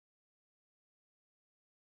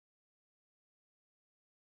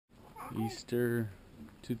Easter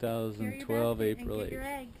 2012, April 8th. Your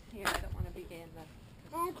eggs. Here, I don't want to be in the...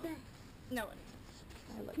 No.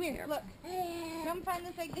 Come here, look. Come find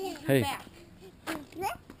this egg that you Hey. back.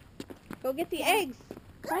 Go get the eggs.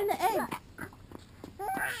 Find the eggs.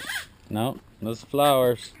 No, those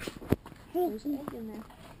flowers. There's an egg in there.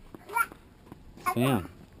 Sam.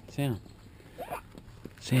 Sam.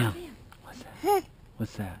 Sam. What's that?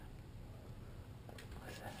 What's that?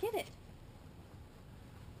 What's that? Get it.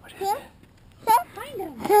 What is it? Find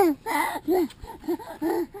him.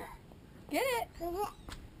 Get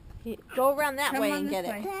it. Go around that Come way on and this get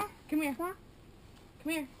way. it. Come here.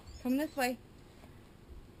 Come here. Come this way.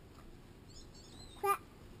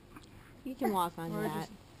 You can walk on Or that.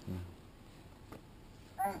 just-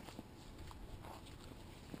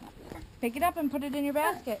 Pick it up and put it in your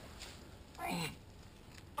basket.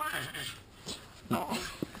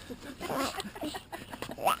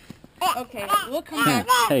 Okay, we'll come back.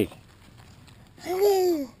 Hey.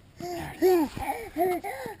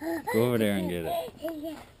 Go over there and get it.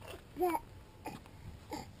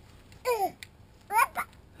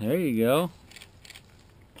 There you go.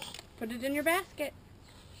 Put it in your basket.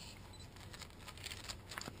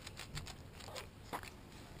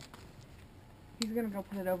 He's gonna go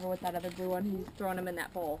put it over with that other blue one. He's throwing them in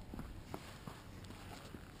that bowl.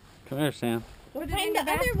 Come here, Sam. Go Put it in find the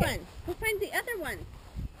the other basket. one. Go find the other one.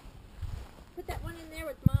 Put that one in there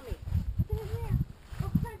with Mommy. Put it in there. Go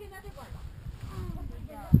find another one.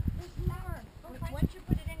 There's more. Once you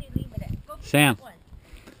put it in, you leave it in. Go get Sam. that one.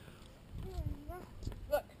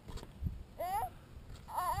 Look.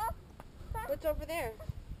 What's over there?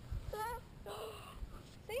 Sam.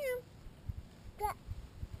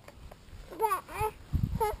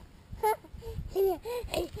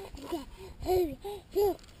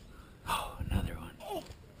 Oh, another one.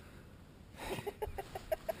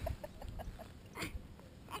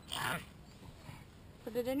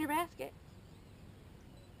 Put it in your basket.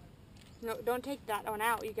 No, don't take that one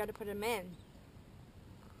out. You got to put them in.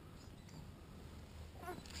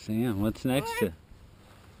 Sam, what's next to?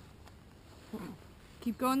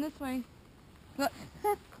 Keep going this way. Look.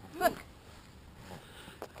 Look.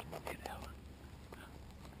 Get that one.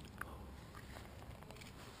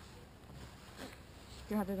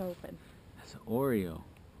 Got it open. That's an Oreo.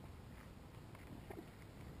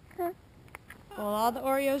 Well, all the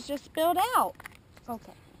Oreos just spilled out.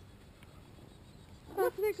 Okay.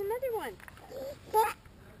 Look, there's another one.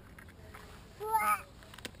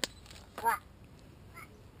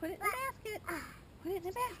 Put it in the basket. Put it in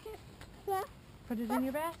the basket. Put it in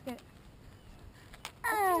your basket.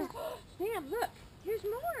 Sam, look. Here's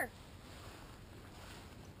more.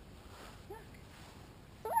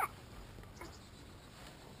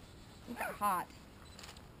 It got hot.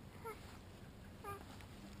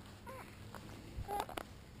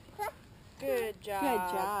 Good job.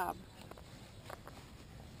 Good job.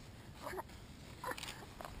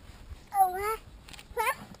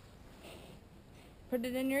 Put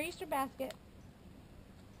it in your Easter basket.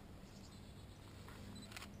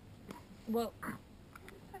 Whoa.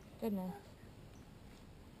 Goodness.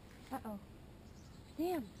 Uh-oh.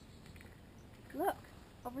 Sam, look.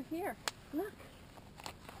 Over here. Look.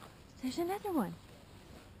 There's another one.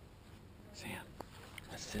 Sam,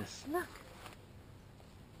 what's this? Look.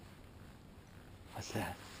 What's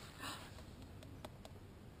that?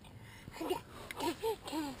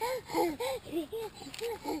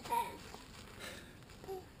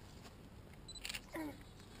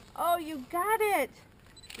 Oh, you got it.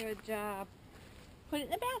 Good job. Put it in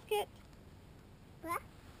the basket.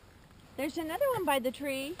 There's another one by the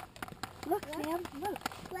tree. Look, Sam, look.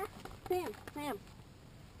 Sam, Sam.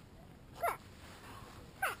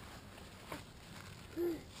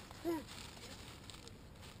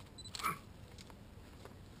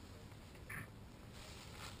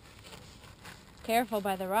 Careful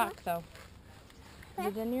by the rock, though. Put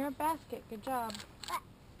it in your basket. Good job.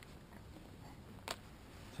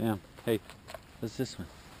 Sam, hey, what's this one?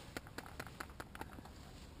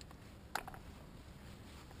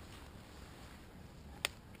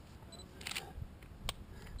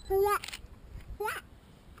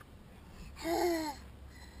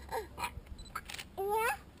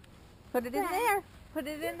 Put it in there. Put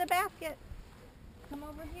it in the basket. Come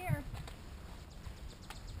over here.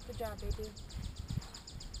 Good job, baby.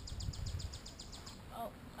 Oh,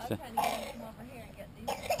 I'm trying to get him to come over here and get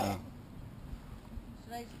these. Oh.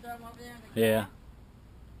 Should I just throw them over there in the Yeah.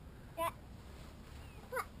 ground?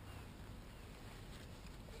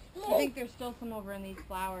 I think there's still some over in these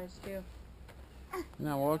flowers, too. You're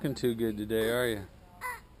not walking too good today, are you?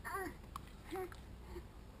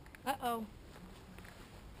 Uh-oh.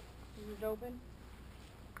 Is it open?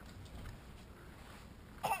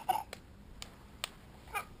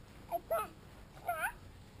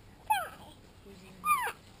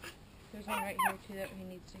 See that he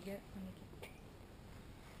needs to get.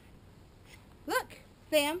 Look,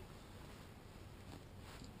 Sam.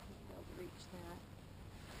 I'll reach that.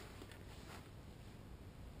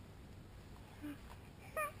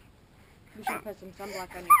 We should put some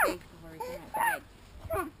sunblock on your face before we come outside.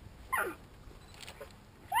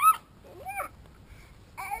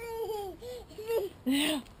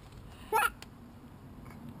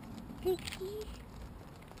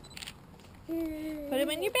 Put him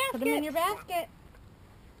in your basket. Put him in your basket.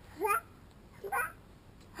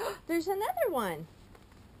 There's another one.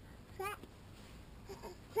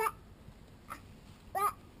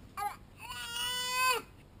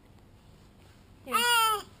 Here,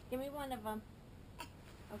 give me one of them.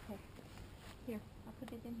 Okay. Here, I'll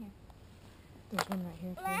put it in here. There's one right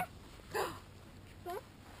here for you.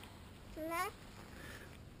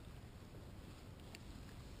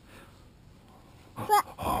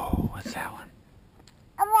 Oh, what's that one?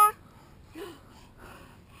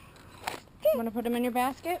 Want to put him in your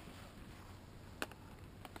basket?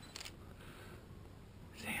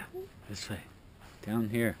 Sam, this way. Down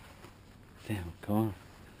here. Sam, come on.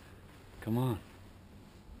 Come on.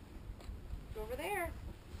 Over there.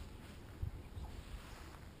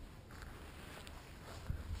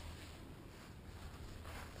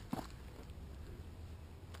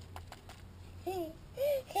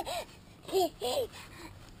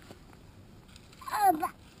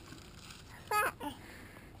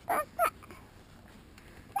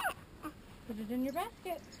 Put it in your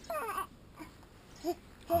basket. There's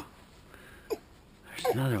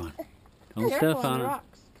another one. Don't Careful step on on the him.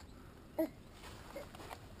 rocks.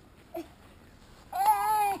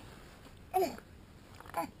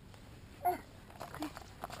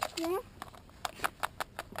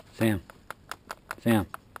 Sam. Sam.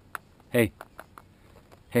 Hey.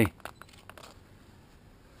 Hey.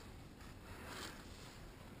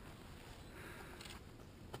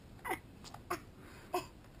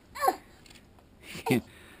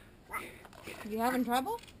 You having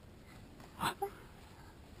trouble? Put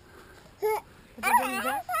it in your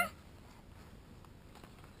basket.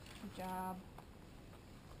 Good job.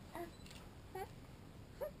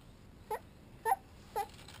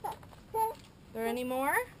 There any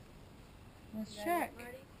more? Let's check. I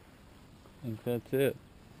think that's it.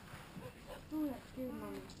 Oh, that scared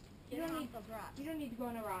Mommy. You don't need to go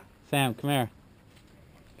in a rock. Sam, come here.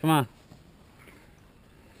 Come on.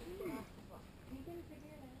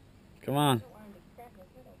 Come on.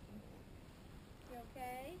 You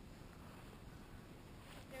okay?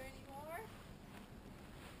 Is there any more?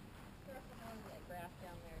 Throw some more of that grass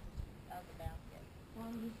down there out of the basket. Well,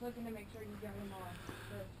 I'm just looking to make sure you got them all.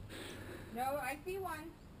 No, I see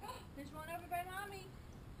one. There's one over by Mommy.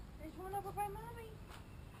 There's one over by Mommy.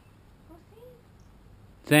 Go see.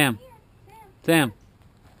 Sam. Here, Sam. Sam.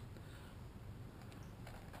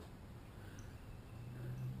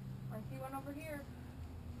 I see one over here.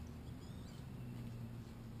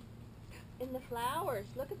 In the flowers.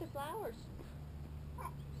 Look at the flowers.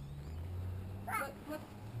 Look, look,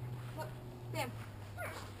 look. Sam.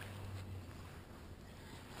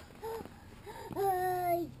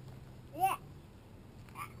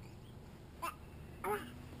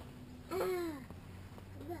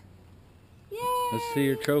 Let's see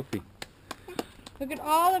your trophy. Look at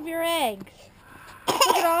all of your eggs.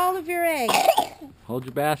 Look at all of your eggs. Hold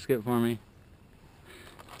your basket for me.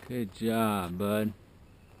 Good job, bud.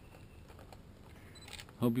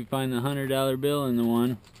 Hope you find the $100 bill in the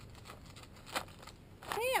one.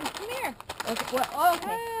 Sam, come here. Okay, well,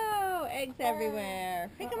 okay. Oh, eggs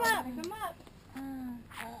everywhere. Pick them up. Pick them up.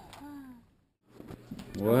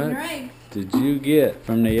 What Your eggs. did you get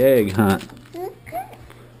from the egg hunt?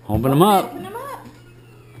 Open them up. Open them up.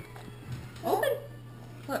 Open.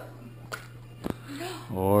 Look.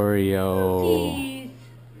 Oreo.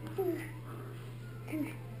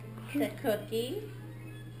 The cookies.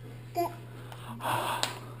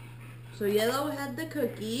 So yellow had the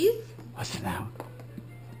cookies. What's in that one?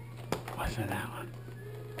 What's in that one?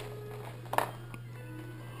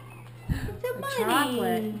 The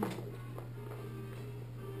Chocolate.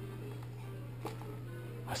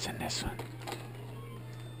 What's in this one?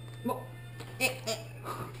 Well,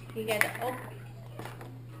 You got to open.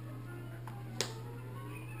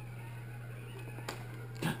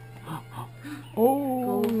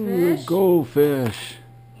 Oh, Goldfish. goldfish.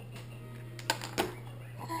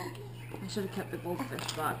 I should have kept the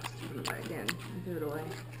goldfish box. Put it back in and threw it away.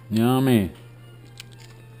 Yummy.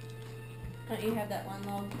 Don't you have that one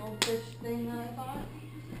little goldfish thing that I thought?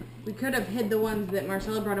 We could have hid the ones that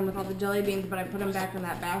Marcella brought in with all the jelly beans, but I put them back in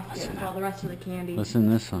that basket with all the rest of the candy. What's in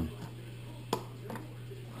this one?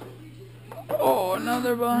 Oh,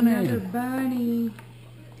 another bunny. Another bunny.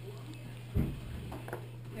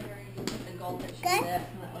 The goldfish is this.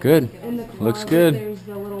 Good. In the Looks closet, good. There's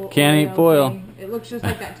the little Can't eat Oreo foil. thing. It looks just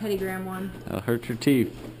like that Teddy Graham one. That'll hurt your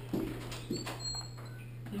teeth.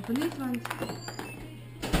 Open these ones.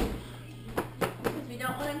 Because we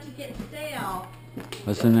don't want them to get stale.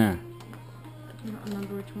 What's in there? I don't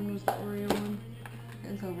remember which one was the Oreo one.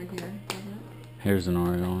 It's over here, isn't it? Here's an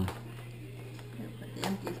Oreo one. Here, put the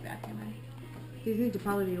empties back in there. These need to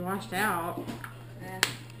probably be washed out.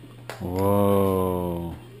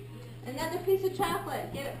 Whoa. Another piece of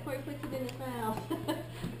chocolate. Get it before he puts it in his mouth.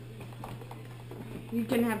 You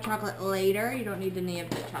can have chocolate later. You don't need any of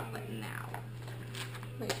the chocolate now.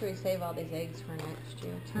 Make sure we save all these eggs for next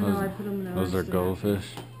year. I know I put them in the Those are restaurant. goldfish.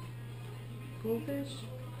 Goldfish?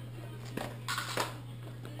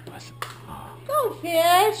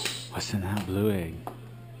 Goldfish! What's in that blue egg?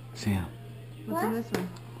 Sam. What's in this one?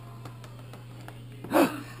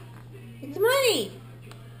 It's money!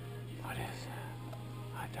 What is it?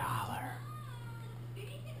 $1.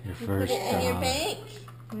 Your Put first it in your dollar. bank.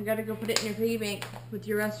 You gotta go put it in your piggy bank with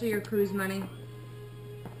your rest of your cruise money.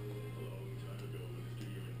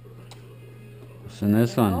 What's in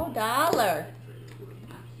this one? Oh, $1.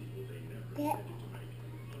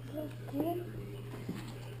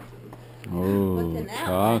 Oh, What's in that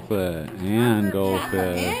chocolate and Chocolate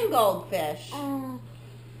goldfish. and goldfish.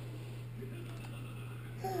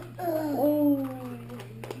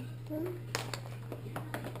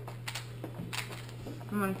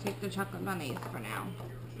 I'm gonna take the chocolate bunnies for now.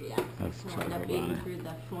 Yeah. That's We'll end up chocolate eating bunny. through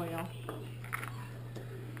the foil.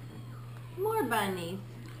 More bunnies.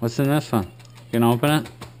 What's in this one? You can open it?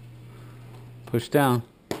 Push down.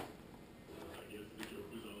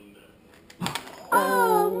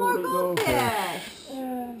 Oh, more the goldfish.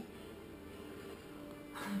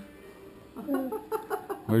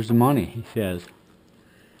 Where's the money? He says.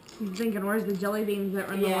 He's thinking, where's the jelly beans that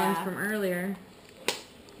were the ones Yeah. from earlier?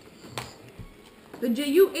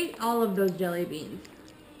 You ate all of those jelly beans.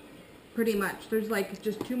 Pretty much. There's like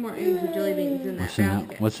just 2 more eggs of jelly beans in that What's in basket.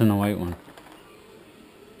 that? What's in the white one?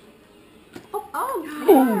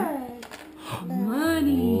 Oh,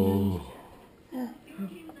 Money. Oh,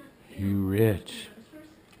 you rich.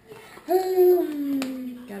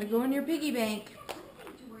 Gotta go in your piggy bank.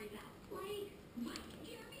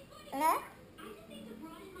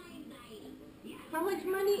 how much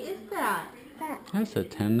money is that? That's a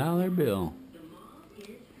 $10 bill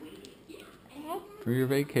for your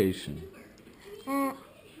vacation.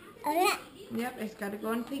 Yep, it's gotta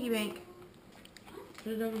go in piggy bank.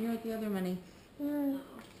 Put it over here with the other money.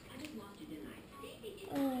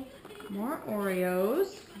 More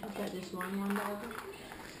Oreos. I've got just one dollar.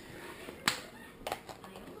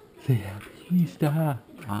 Say happy Easter.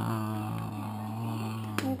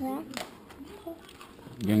 Ah.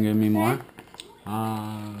 You gonna give me more?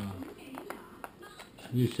 Ah.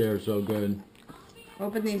 You share so good.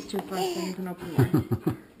 Open these 2 first, then you can open more.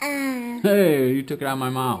 Hey, you took it out of my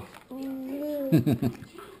mouth.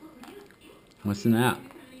 What's in that?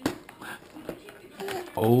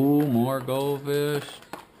 Oh, more goldfish.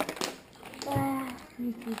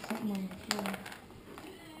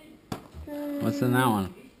 What's in that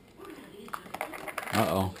one?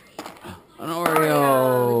 Uh-oh. An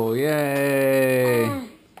Oreo! Yay!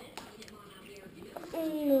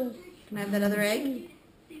 Can I have that other egg?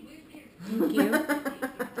 Thank you.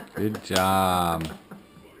 Good job.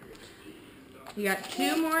 You got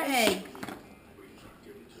 2 more eggs.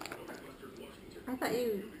 I thought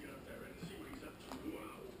you.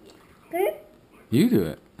 You do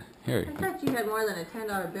it. Here. I thought you had more than a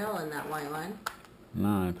 $10 bill in that white one.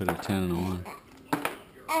 No, I put a 10 in a 1.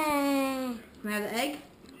 Can I have the egg?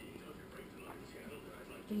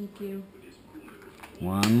 Thank you.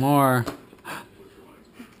 One more.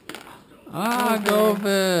 Ah,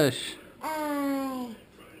 goldfish.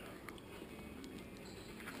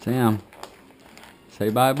 Sam, say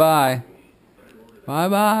bye-bye.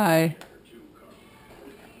 Bye-bye.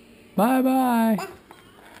 Bye-bye.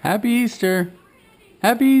 Happy Easter.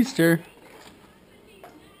 Happy Easter.